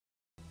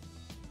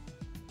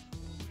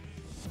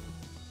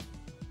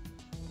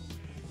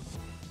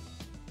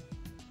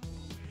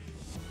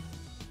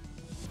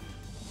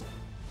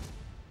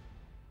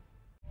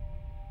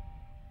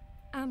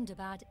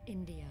Ahmedabad,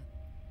 India.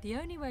 The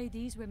only way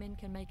these women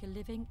can make a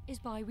living is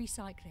by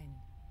recycling.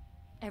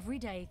 Every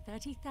day,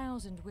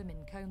 30,000 women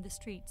comb the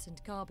streets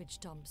and garbage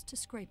dumps to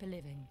scrape a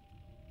living.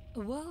 A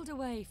world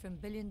away from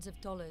billions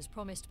of dollars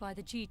promised by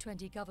the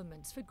G20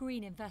 governments for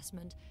green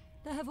investment,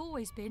 there have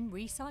always been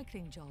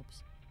recycling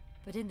jobs.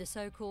 But in the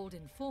so-called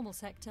informal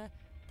sector,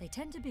 they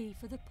tend to be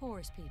for the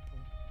poorest people.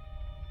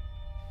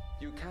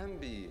 You can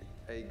be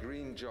a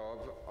green job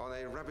on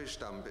a rubbish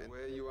dump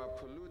where you are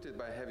polluted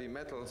by heavy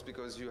metals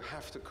because you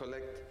have to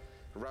collect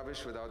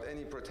rubbish without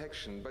any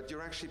protection, but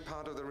you're actually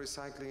part of the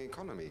recycling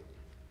economy.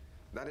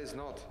 That is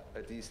not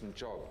a decent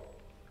job,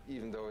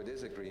 even though it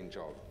is a green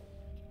job.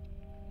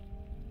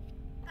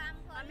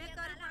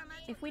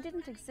 If we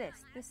didn't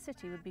exist, this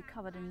city would be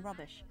covered in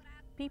rubbish.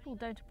 People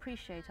don't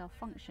appreciate our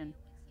function.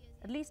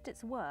 At least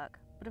it's work,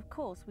 but of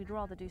course we'd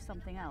rather do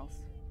something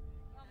else.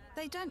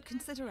 They don't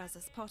consider us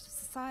as part of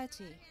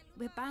society.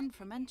 We're banned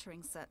from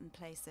entering certain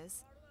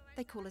places.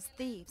 They call us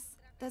thieves.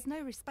 There's no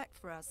respect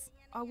for us.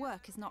 Our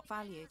work is not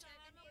valued.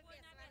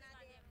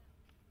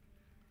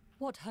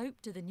 What hope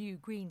do the new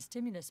green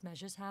stimulus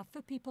measures have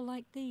for people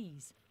like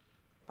these?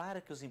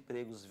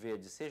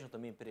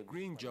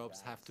 Green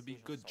jobs have to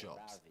be good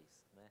jobs.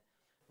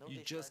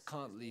 You just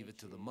can't leave it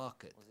to the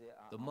market.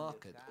 The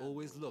market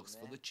always looks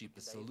for the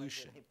cheapest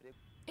solution.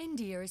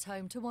 India is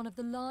home to one of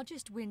the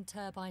largest wind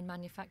turbine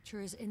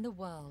manufacturers in the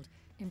world,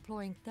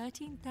 employing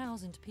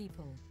 13,000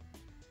 people.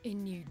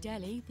 In New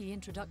Delhi, the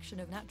introduction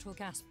of natural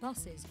gas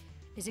buses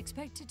is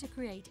expected to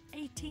create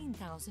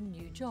 18,000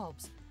 new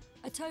jobs.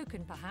 A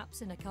token,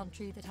 perhaps, in a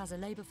country that has a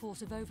labour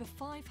force of over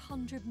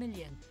 500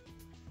 million.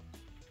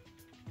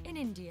 In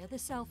India, the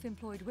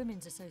Self-Employed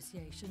Women's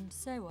Association,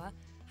 SEWA,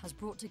 has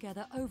brought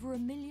together over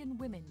 1 million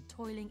women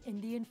toiling in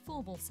the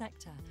informal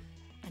sector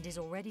and is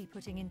already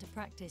putting into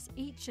practice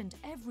each and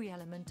every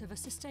element of a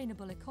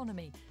sustainable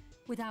economy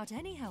without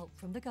any help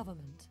from the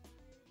government.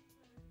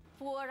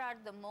 Poor are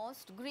the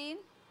most green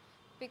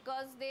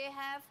because they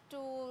have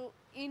to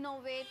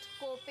innovate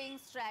coping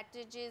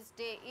strategies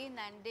day in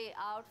and day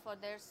out for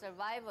their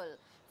survival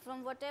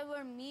from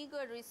whatever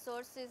meager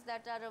resources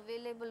that are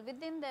available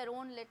within their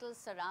own little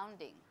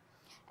surrounding.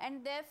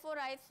 And therefore,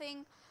 I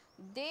think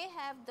they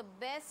have the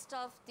best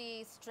of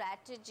the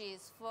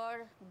strategies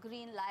for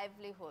green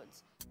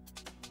livelihoods.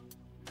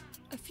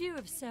 A few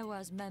of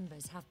SEWA's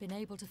members have been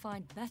able to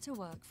find better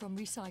work from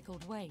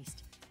recycled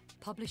waste.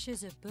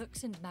 Publishers of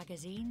books and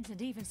magazines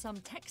and even some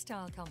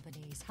textile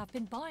companies have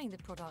been buying the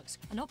products,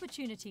 an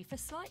opportunity for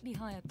slightly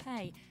higher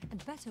pay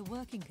and better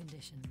working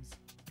conditions.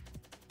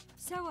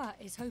 SEWA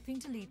is hoping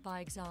to lead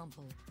by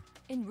example.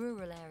 In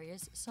rural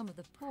areas, some of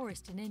the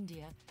poorest in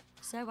India,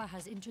 SEWA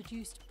has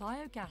introduced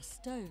biogas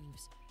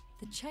stoves.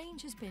 The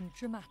change has been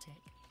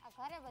dramatic.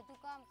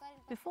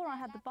 Before I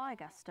had the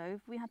biogas stove,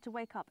 we had to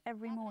wake up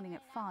every morning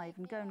at 5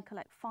 and go and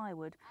collect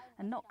firewood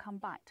and not come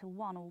back till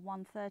 1 or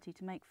 1:30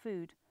 to make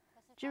food.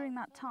 During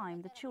that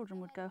time, the children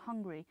would go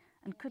hungry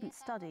and couldn't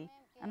study,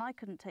 and I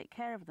couldn't take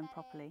care of them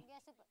properly.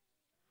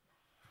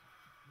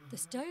 The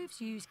stoves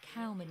use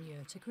cow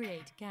manure to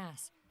create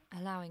gas,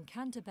 allowing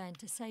Kantaben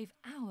to save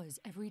hours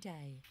every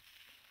day.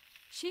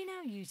 She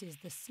now uses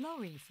the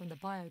slurry from the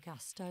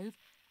biogas stove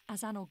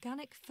as an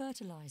organic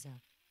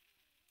fertiliser.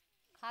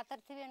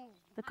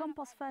 The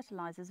compost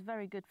fertiliser is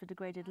very good for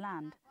degraded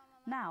land.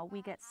 Now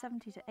we get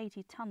 70 to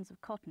 80 tonnes of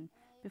cotton.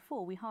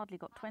 Before, we hardly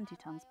got 20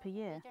 tonnes per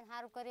year.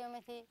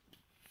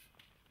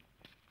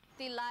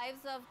 The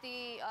lives of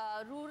the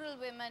rural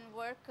women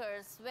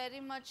workers very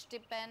much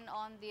depend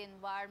on the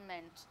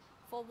environment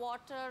for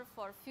water,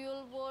 for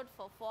fuel wood,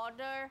 for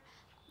fodder.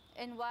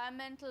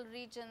 Environmental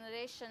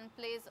regeneration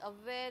plays a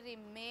very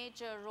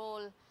major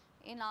role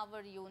in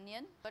our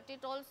union, but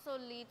it also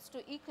leads to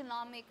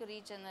economic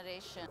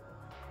regeneration.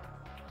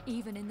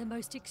 Even in the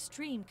most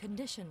extreme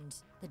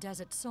conditions, the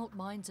desert salt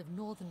mines of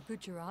northern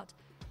Gujarat,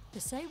 the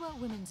SEWA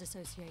Women's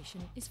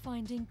Association is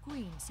finding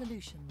green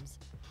solutions.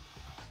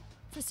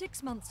 For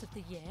 6 months of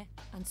the year,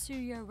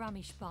 Ansuya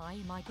Ramesh Bai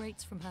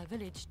migrates from her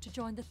village to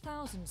join the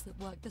thousands that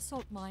work the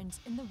salt mines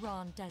in the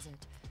Rann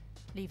Desert,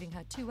 leaving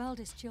her 2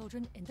 eldest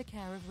children in the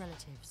care of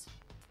relatives.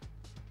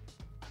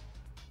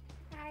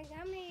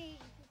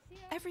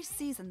 Every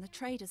season, the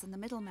traders and the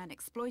middlemen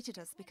exploited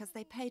us because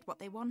they paid what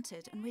they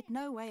wanted and we'd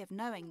no way of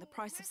knowing the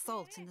price of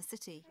salt in the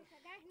city.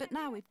 But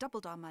now we've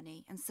doubled our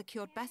money and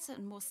secured better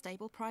and more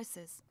stable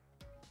prices.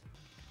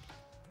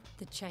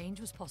 The change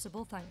was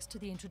possible thanks to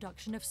the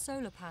introduction of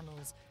solar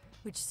panels,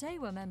 which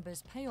SEWA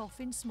members pay off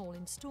in small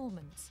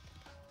instalments.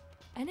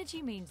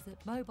 Energy means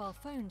that mobile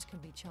phones can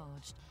be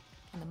charged,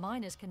 and the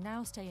miners can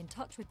now stay in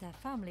touch with their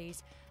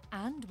families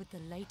and with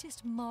the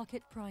latest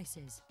market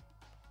prices.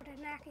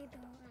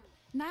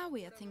 Now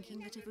we are thinking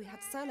that if we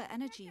had solar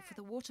energy for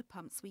the water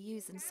pumps we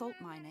use in salt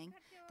mining,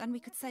 then we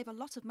could save a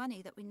lot of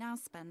money that we now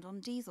spend on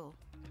diesel.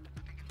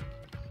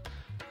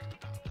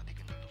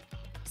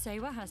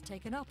 SEWA has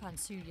taken up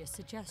Ansuya's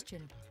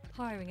suggestion,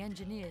 hiring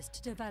engineers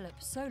to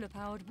develop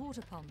solar-powered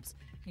water pumps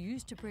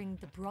used to bring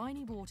the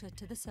briny water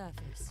to the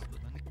surface.